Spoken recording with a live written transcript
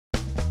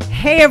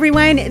Hey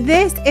everyone,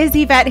 this is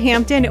Yvette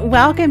Hampton.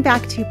 Welcome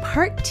back to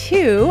part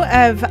 2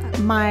 of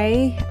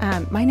mine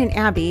and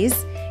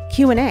Abby's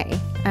Q&A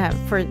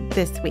for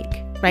this week,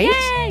 right?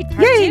 Yay!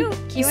 Part 2,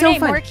 Q&A, so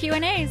fun. More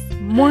Q&As.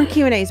 More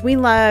Q&As. We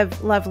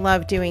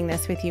love doing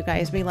this with you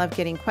guys. We love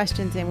getting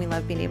questions in. We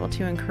love being able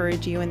to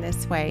encourage you in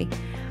this way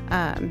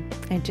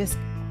and just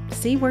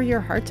see where your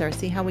hearts are,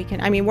 see how we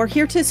can, we're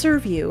here to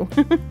serve you.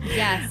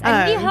 Yes.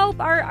 And we hope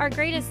our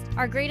greatest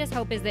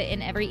hope is that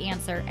in every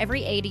answer,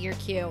 every A to your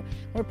Q,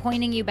 we're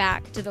pointing you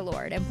back to the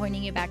Lord and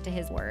pointing you back to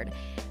his word.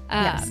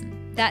 Yes.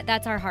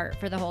 That's our heart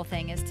for the whole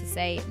thing, is to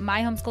say,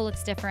 my homeschool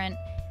looks different,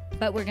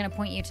 but we're going to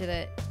point you to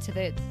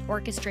the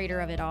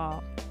orchestrator of it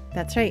all.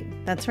 That's right.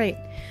 That's right.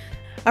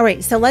 All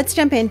right. So let's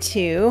jump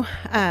into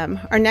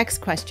our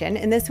next question.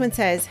 And this one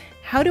says,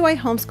 how do I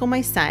homeschool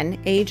my son,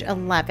 age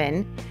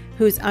 11,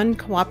 who's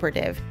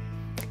uncooperative?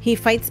 He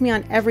fights me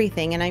on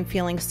everything, and I'm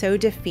feeling so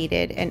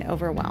defeated and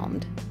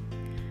overwhelmed.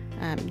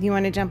 You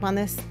want to jump on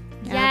this?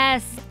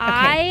 Yes. Okay.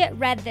 I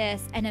read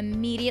this, and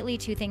immediately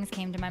 2 things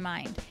came to my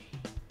mind.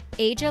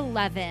 Age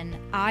 11,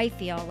 I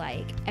feel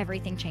like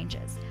everything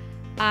changes.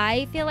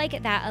 I feel like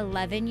at that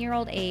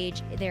 11-year-old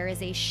age, there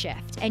is a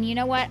shift. And you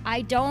know what?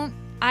 I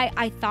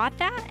thought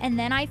that, and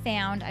then I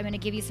found, I'm going to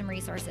give you some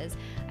resources.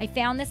 I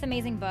found this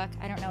amazing book.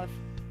 I don't know if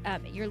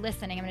you're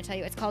listening, I'm going to tell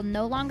you. It's called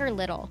No Longer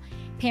Little,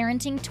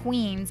 Parenting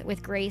Tweens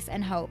with Grace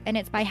and Hope. And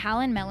it's by Hal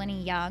and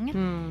Melanie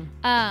Young.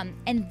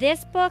 And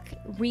this book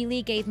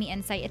really gave me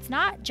insight. It's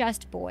not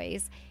just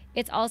boys.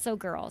 It's also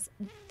girls.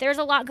 There's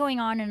a lot going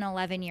on in an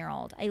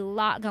 11-year-old, a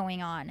lot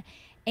going on.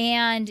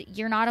 And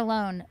you're not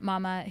alone,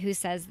 Mama, who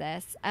says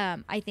this.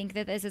 I think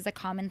that this is a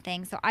common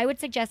thing. So I would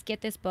suggest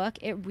get this book.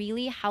 It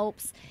really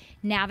helps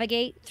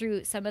navigate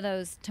through some of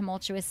those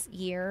tumultuous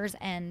years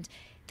and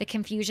the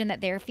confusion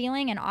that they're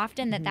feeling. And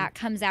often that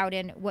comes out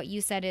in what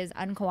you said is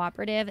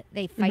uncooperative.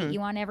 They fight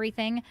you on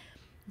everything.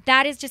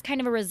 That is just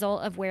kind of a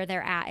result of where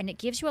they're at. And it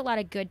gives you a lot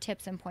of good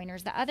tips and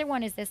pointers. The other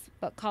one is this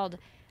book called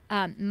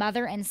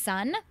Mother and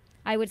Son.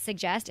 I would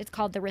suggest. It's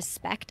called The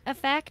Respect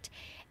Effect.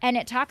 And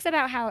it talks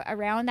about how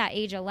around that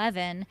age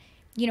 11,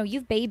 you know,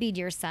 you've babied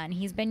your son.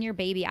 He's been your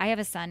baby. I have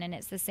a son, and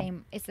it's the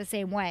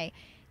same way.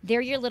 They're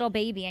your little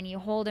baby, and you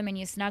hold them and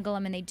you snuggle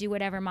them, and they do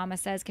whatever mama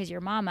says because you're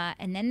mama.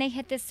 And then they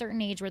hit this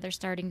certain age where they're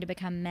starting to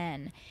become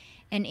men.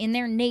 And in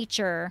their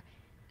nature,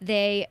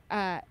 they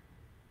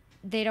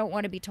don't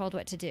want to be told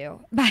what to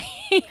do by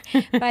you.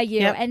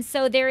 Yep. And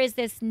so there is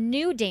this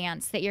new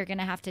dance that you're going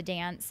to have to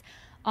dance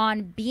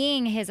on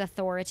being his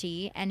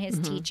authority and his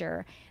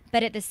teacher,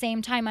 but at the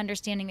same time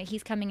understanding that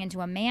he's coming into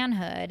a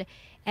manhood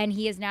and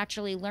he is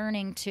naturally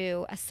learning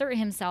to assert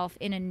himself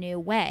in a new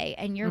way.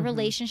 And your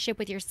relationship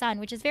with your son,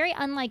 which is very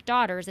unlike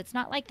daughters, it's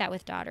not like that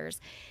with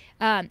daughters.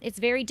 It's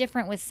very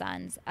different with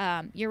sons.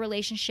 Your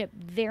relationship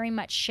very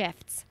much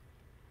shifts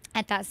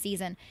at that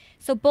season.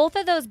 So both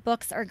of those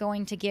books are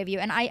going to give you,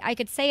 and I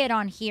could say it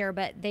on here,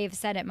 but they've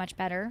said it much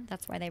better.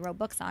 That's why they wrote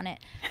books on it,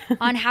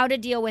 on how to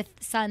deal with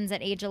sons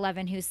at age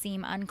 11 who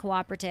seem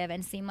uncooperative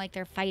and seem like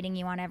they're fighting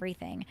you on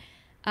everything.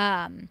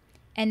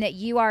 And that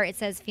you are, it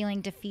says,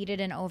 feeling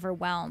defeated and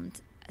overwhelmed.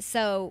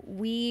 So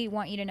we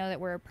want you to know that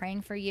we're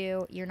praying for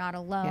you. You're not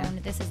alone.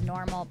 Yeah. This is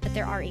normal, but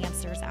there are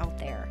answers out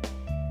there.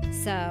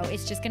 So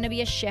it's just going to be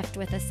a shift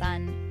with a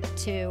son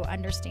to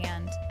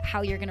understand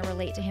how you're going to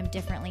relate to him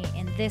differently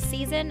in this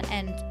season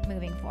and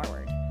moving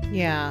forward.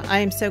 Yeah, I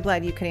am so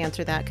glad you could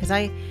answer that, because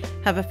I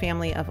have a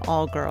family of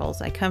all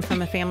girls. I come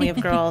from a family of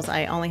girls.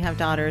 I only have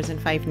daughters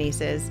and 5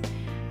 nieces.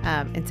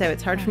 And so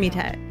it's hard for me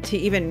to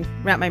even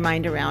wrap my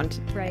mind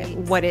around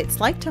what it's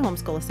like to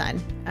homeschool a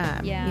son.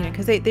 You know,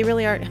 because they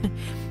really are.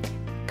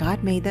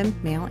 God made them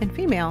male and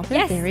female.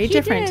 They're very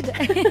different. But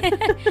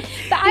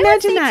I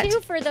would say,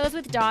 too, for those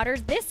with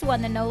daughters, this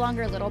one, the No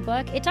Longer Little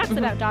book, it talks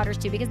about daughters,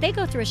 too, because they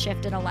go through a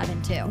shift at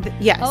 11, too.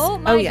 Yes. Oh,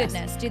 my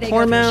goodness. Do they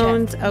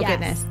Hormones. go through a shift?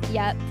 Goodness.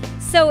 Yep.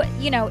 So,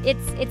 you know,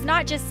 it's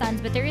not just sons,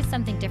 but there is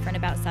something different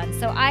about sons.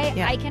 So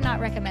I cannot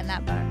recommend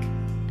that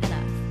book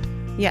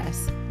enough.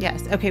 Yes.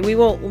 Yes. Okay. We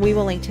will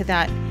link to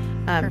that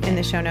in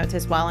the show notes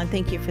as well. And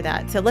thank you for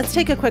that. So let's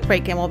take a quick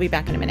break, and we'll be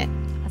back in a minute.